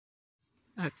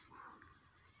Oh.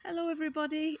 Hello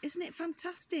everybody, isn't it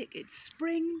fantastic? It's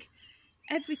spring,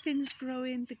 everything's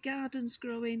growing, the garden's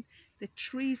growing, the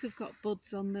trees have got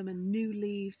buds on them and new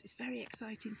leaves. It's a very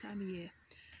exciting time of year.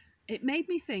 It made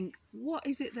me think, what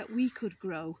is it that we could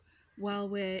grow while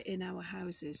we're in our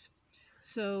houses?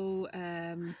 So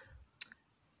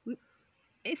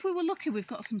if we were lucky, we've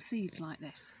got some seeds like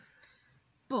this.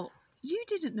 But you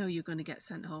didn't know you were going to get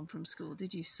sent home from school,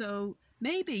 did you? So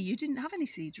maybe you didn't have any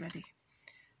seeds ready.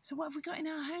 So what have we got in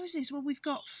our houses? Well, we've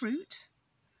got fruit.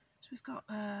 So we've got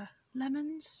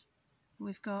lemons.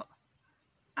 We've got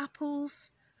apples.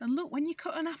 And look, when you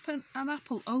cut an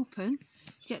apple open,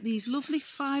 you get these lovely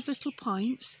 5 little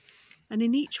points. And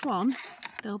in each one,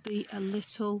 there'll be a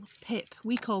little pip.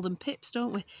 We call them pips,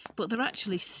 don't we? But they're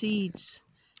actually seeds.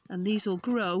 And these will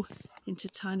grow into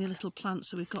tiny little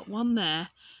plants. So we've got one there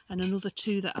and another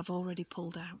 2 that I've already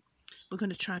pulled out. We're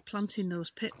going to try planting those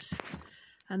pips.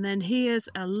 And then here's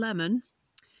a lemon.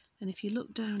 And if you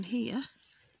look down here,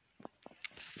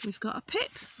 we've got a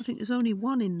pip. I think there's only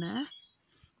one in there.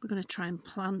 We're going to try and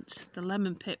plant the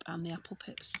lemon pip and the apple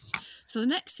pips. So the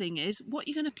next thing is, what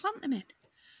you're going to plant them in.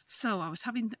 So I was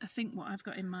having a think what I've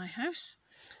got in my house.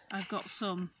 I've got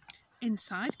some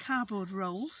inside cardboard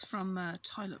rolls from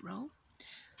Toilet Roll.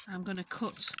 I'm going to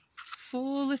cut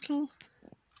 4 little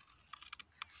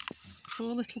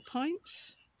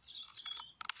points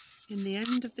in the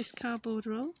end of this cardboard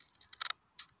roll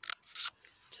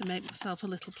to make myself a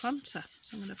little planter.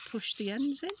 So I'm going to push the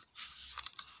ends in.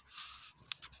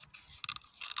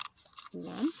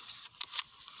 1,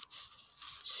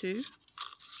 2,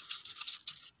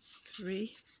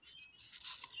 3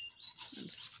 and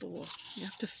 4. You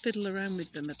have to fiddle around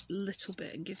with them a little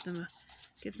bit and give them a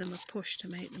push to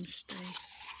make them stay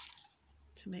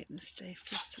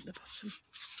flat at the bottom.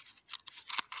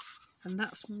 And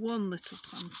that's one little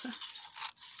planter.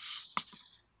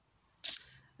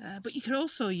 But you could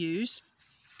also use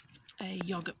a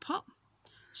yoghurt pot.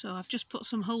 So I've just put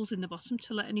some holes in the bottom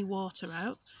to let any water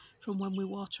out from when we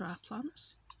water our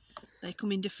plants. They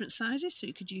come in different sizes, so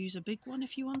you could use a big one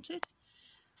if you wanted.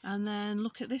 And then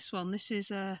look at this one. This is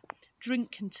a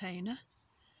drink container.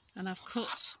 And I've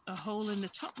cut a hole in the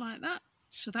top like that.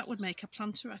 So that would make a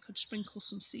planter. I could sprinkle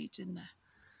some seeds in there.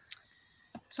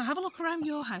 So have a look around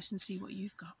your house and see what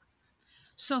you've got.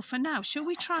 So for now, shall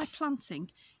we try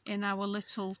planting in our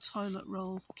little toilet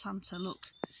roll planter?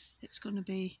 Look, it's going to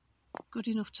be good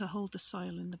enough to hold the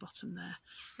soil in the bottom there.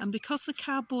 And because the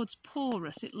cardboard's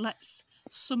porous, it lets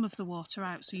some of the water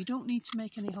out, so you don't need to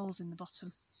make any holes in the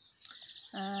bottom.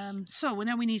 So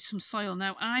now we need some soil.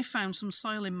 Now I found some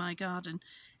soil in my garden.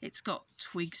 It's got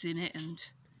twigs in it and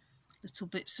little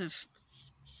bits of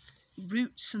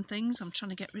roots and things. I'm trying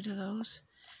to get rid of those.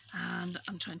 And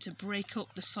I'm trying to break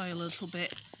up the soil a little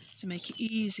bit to make it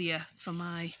easier for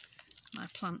my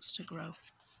plants to grow.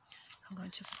 I'm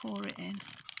going to pour it in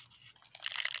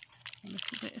a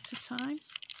little bit at a time.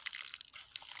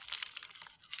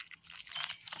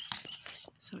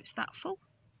 So it's that full.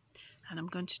 And I'm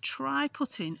going to try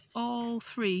putting all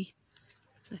 3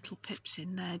 little pips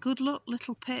in there. Good luck,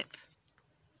 little pip.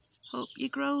 Hope you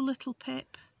grow, little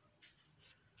pip.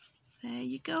 There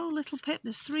you go, little pip.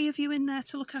 There's 3 of you in there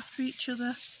to look after each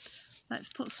other. Let's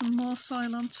put some more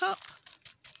soil on top.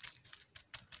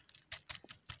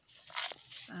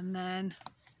 And then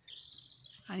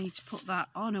I need to put that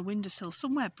on a windowsill,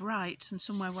 somewhere bright and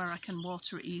somewhere where I can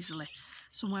water it easily,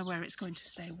 somewhere where it's going to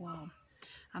stay warm.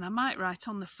 And I might write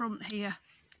on the front here,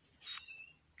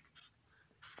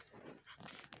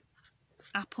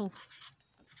 apple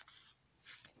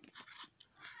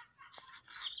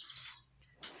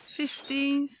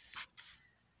 15th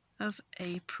of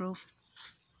April.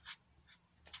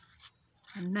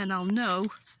 And then I'll know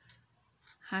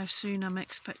how soon I'm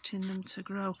expecting them to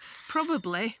grow.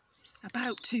 Probably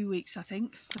about 2 weeks, I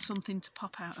think, for something to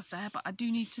pop out of there. But I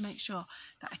do need to make sure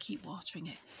that I keep watering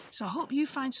it. So I hope you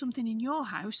find something in your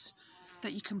house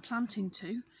that you can plant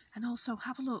into. And also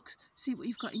have a look, see what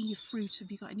you've got in your fruit.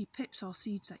 Have you got any pips or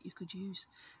seeds that you could use?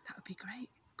 That would be great.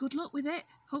 Good luck with it.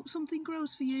 Hope something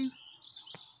grows for you.